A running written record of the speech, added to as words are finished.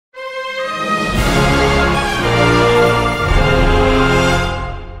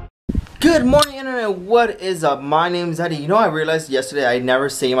Good morning, internet. What is up? My name is Eddy. You know, I realized yesterday I never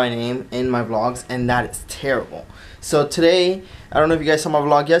say my name in my vlogs, and that is terrible. So today, I don't know if you guys saw my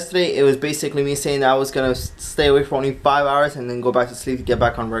vlog yesterday. It was basically me saying that I was gonna stay away for only 5 hours and then go back to sleep to get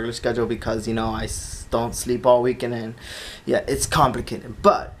back on regular schedule because, you know, I don't sleep all weekend, and yeah, it's complicated.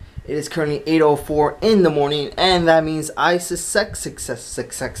 But it is currently 8:04 in the morning, and that means I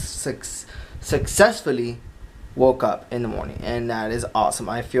successfully woke up in the morning, and that is awesome.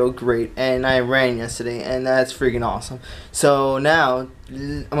 I feel great, and I ran yesterday, and that's freaking awesome. So now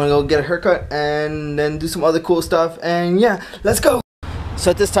I'm gonna go get a haircut and then do some other cool stuff, and yeah, let's go. So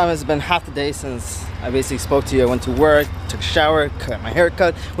at this time, it's been half the day since I basically spoke to you. I went to work, took a shower, cut my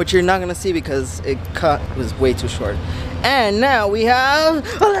haircut, which you're not gonna see because it was way too short. And now we have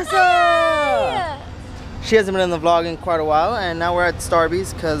Alyssa! She hasn't been in the vlog in quite a while, and now we're at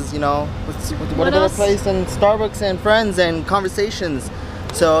Starbucks because, you know, what a better place than Starbucks and friends and conversations.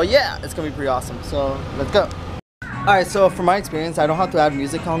 So yeah, it's gonna be pretty awesome. So let's go. Alright, so from my experience, I don't have to add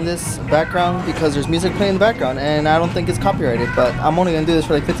music on this background because there's music playing in the background, and I don't think it's copyrighted, but I'm only gonna do this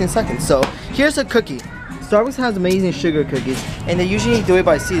for like 15 seconds. So here's a cookie. Starbucks has amazing sugar cookies, and they usually do it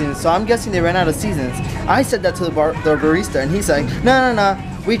by seasons, so I'm guessing they ran out of seasons. I said that to the barista, and he's like, no,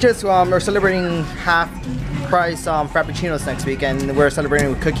 we just are celebrating half price frappuccinos next week, and we're celebrating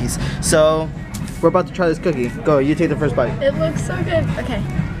with cookies. So we're about to try this cookie. Go, you take the first bite. It looks so good. Okay.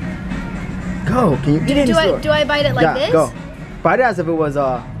 Go, can you eat it? Do I bite it like this? Go. Bite it as if it was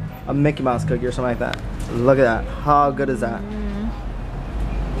a Mickey Mouse cookie or something like that. Look at that. How good is that?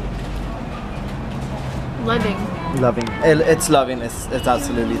 Loving. It's loving. It's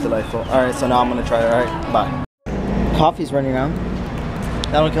absolutely delightful. Alright, so now I'm gonna try it. Alright, bye. Coffee's running around.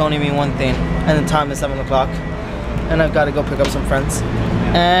 That'll only mean one thing, and the time is 7 o'clock, and I've got to go pick up some friends.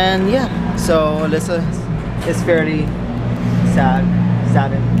 And yeah, so Alyssa is fairly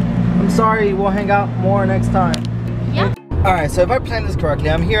saddened. I'm sorry, we'll hang out more next time. Yeah. Alright, so if I planned this correctly,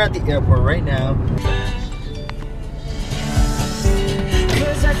 I'm here at the airport right now.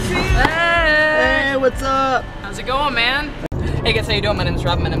 Hey, what's up? How's it going, man? Hey guys, how you doing? My name's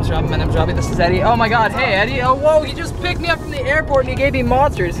Robby. This is Eddy. Oh my god, hey Eddy. Oh whoa, he just picked me up from the airport and he gave me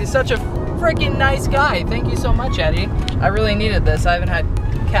monsters. He's such a freaking nice guy. Thank you so much, Eddy. I really needed this. I haven't had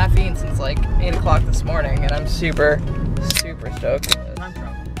caffeine since like 8 o'clock this morning, and I'm super stoked. Time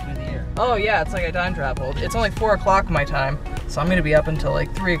travel through the air. Oh yeah, it's like I time traveled. It's only 4 o'clock my time, so I'm gonna be up until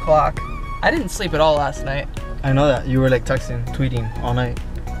like 3 o'clock. I didn't sleep at all last night. I know that. You were like texting, tweeting all night.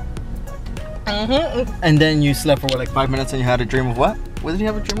 And then you slept for what, like 5 minutes, and you had a dream of what? What did you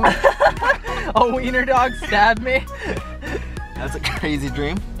have a dream of? A wiener dog stabbed me. That's a crazy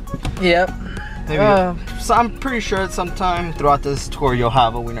dream. Yep. Maybe. So I'm pretty sure at some time throughout this tour you'll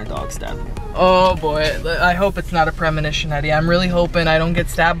have a wiener dog stab you. Oh boy, I hope it's not a premonition, Eddy. I'm really hoping I don't get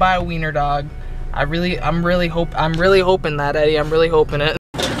stabbed by a wiener dog. I'm really hoping that, Eddy. I'm really hoping it.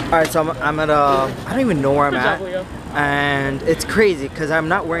 All right, so I'm at I don't even know where I'm at, and it's crazy because I'm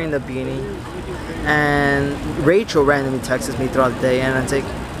not wearing the beanie. And Rachel randomly texts me throughout the day, and it's like,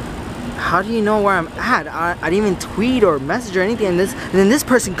 how do you know where I'm at? I didn't even tweet or message or anything, and then this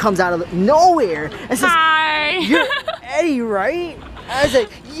person comes out of nowhere and says, hi, you're Eddy, right? I was like,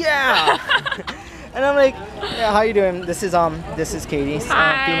 yeah. And I'm like, yeah, how you doing? This is Katie,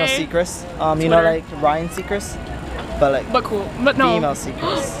 female Seacrest. You know, like Ryan Seacrest, but cool, but no. Female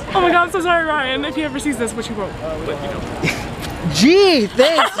Seacrest. Oh my god, I'm so sorry, Ryan. If he ever sees this, which he won't, but you know. Gee,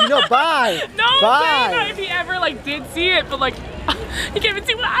 thanks. You know, bye. No, bye. if he ever like did see it, but like he can't even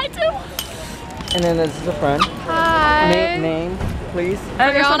see what I do. And then this is a friend. Hi. Name, please.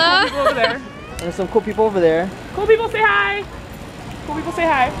 And there's some cool people over there. And there's some cool people over there. Cool people, say hi. Cool people, say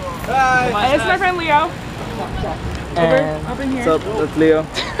hi. Hi. And this is my friend Leo. Up in here. So that's Leo.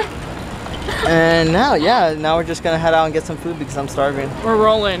 And now we're just gonna head out and get some food because I'm starving. We're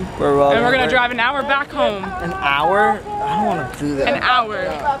rolling. And we're gonna drive an hour back home. An hour? I don't want to do that. An hour.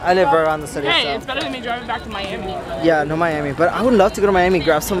 I live right around the city. Hey, so. it's better than me driving back to Miami. Yeah, no Miami, but I would love to go to Miami,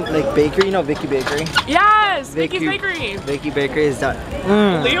 grab some like bakery. You know Vicky Bakery? Yes, Vicky's Bakery. Vicky Bakery is done.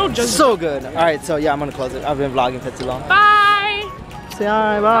 Leo just so good. All right, so yeah, I'm gonna close it. I've been vlogging for too long. Bye. Say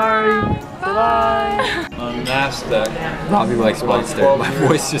hi, bye. Bye. Unmasked that. Robby likes monster. My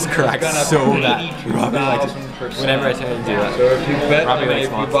voice just cracks so bad. Robby likes whenever I tell him to do that. So if you bet, Robby if likes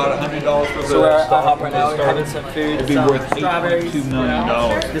you monster. bought $100 for the So we're at stock Hop when right now, they we're having started, some food. it'd be worth $8.2 million.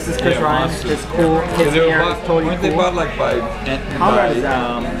 This is Chris Ryan. His cool. His They were hair bought, is totally weren't they cool. bought like by How bad is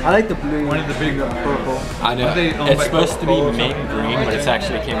that? I like the blue. one of the big purple. I know. Aren't they owned It's by supposed to be Coca-Cola or mint something? green, but it's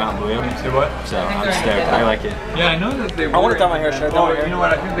actually came out blue. Say what? So I'm stoked. I like it. Yeah, I know that they were. I want to dye my hair. Should I dye my hair? You know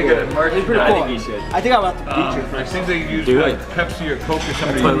what? I think they got it merchandised. Pretty I cool. think you should. I think I'm out the picture I first. think they use Do like it. Pepsi or Coke or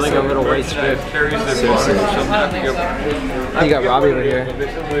something. Put like a little white that strip. carries their water or something. You got Robby over here.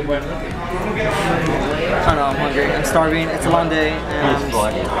 I know, I'm hungry. I'm starving. It's a long day. And You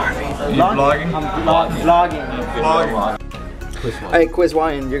vlogging? I'm vlogging. Hey, Quiz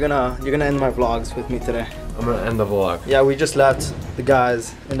Wyan, you're gonna end my vlogs with me today. I'm gonna end the vlog. Yeah, we just left the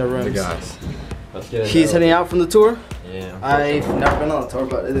guys in the rooms. The guys. Let's get He's it. heading out from the tour. Yeah. I've never been on a tour,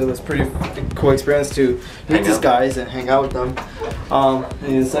 but it was pretty cool experience to meet these guys and hang out with them.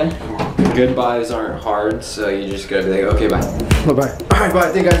 Anything to say? Goodbyes aren't hard, so you just gotta be like, okay, bye. Bye bye. Alright,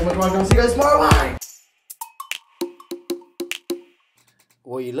 bye. Thank you guys so much for watching. I'll see you guys tomorrow. Bye.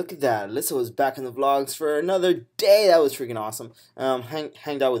 Well, you look at that. Alyssa was back in the vlogs for another day. That was freaking awesome.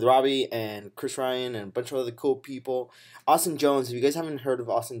 Hanged out with Robby and Chris Ryan and a bunch of other cool people. Austin Jones. If you guys haven't heard of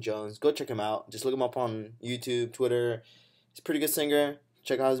Austin Jones, go check him out. Just look him up on YouTube, Twitter. He's a pretty good singer.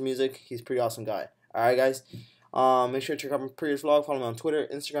 Check out his music. He's a pretty awesome guy. Alright, guys. Make sure to check out my previous vlog. Follow me on Twitter,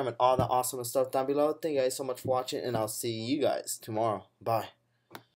 Instagram, and all that awesome stuff down below. Thank you guys so much for watching, and I'll see you guys tomorrow. Bye.